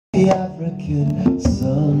The African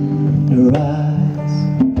sunrise.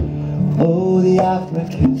 Oh, the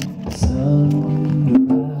African sunrise.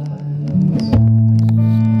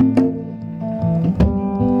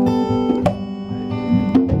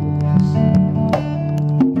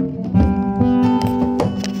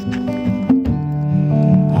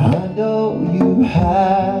 I know you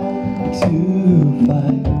had to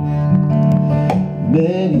fight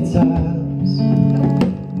many times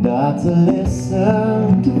not to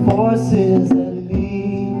listen to voices that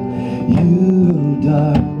lead you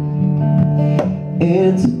dark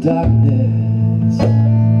into darkness.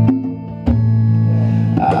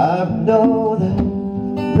 I know that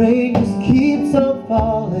rain just keeps on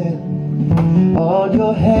falling on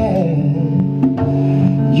your head.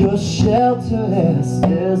 You're shelterless,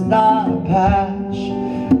 there's not a patch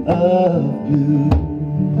of blue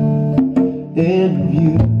in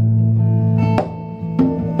view.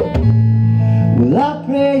 Well, I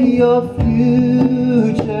pray your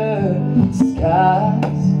future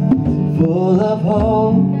skies full of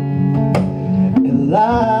hope and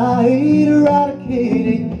light,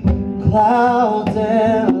 eradicating clouds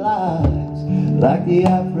and lies like the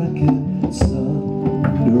African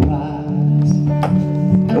sunrise.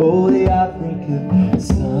 Oh, the African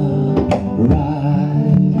sunrise.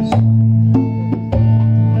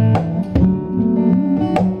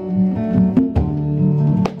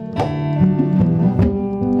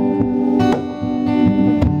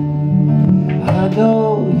 I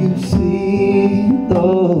know you see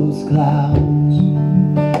those clouds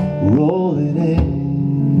rolling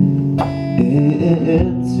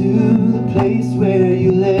into the place where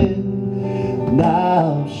you live,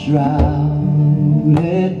 now shrouded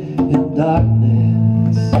in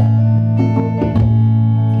darkness.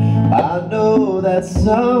 I know that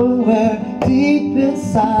somewhere deep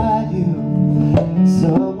inside you,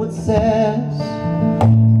 someone says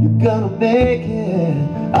you're gonna make it.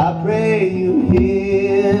 I pray you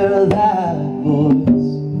hear that voice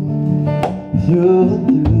through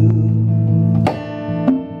and through.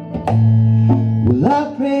 Well, I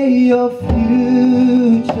pray your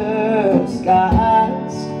future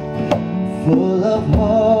skies full of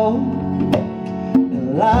hope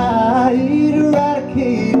and light,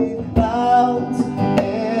 eradicating clouds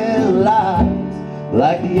and lies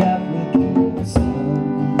like the African sunrise.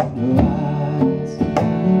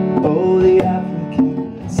 Oh, the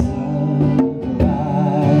African sunrise.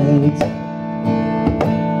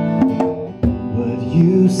 What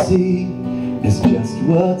you see is just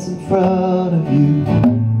what's in front of you,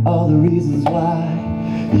 all the reasons why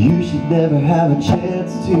you should never have a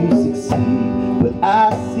chance to succeed. But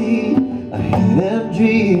I see a hidden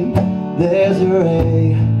dream, there's a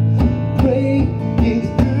ray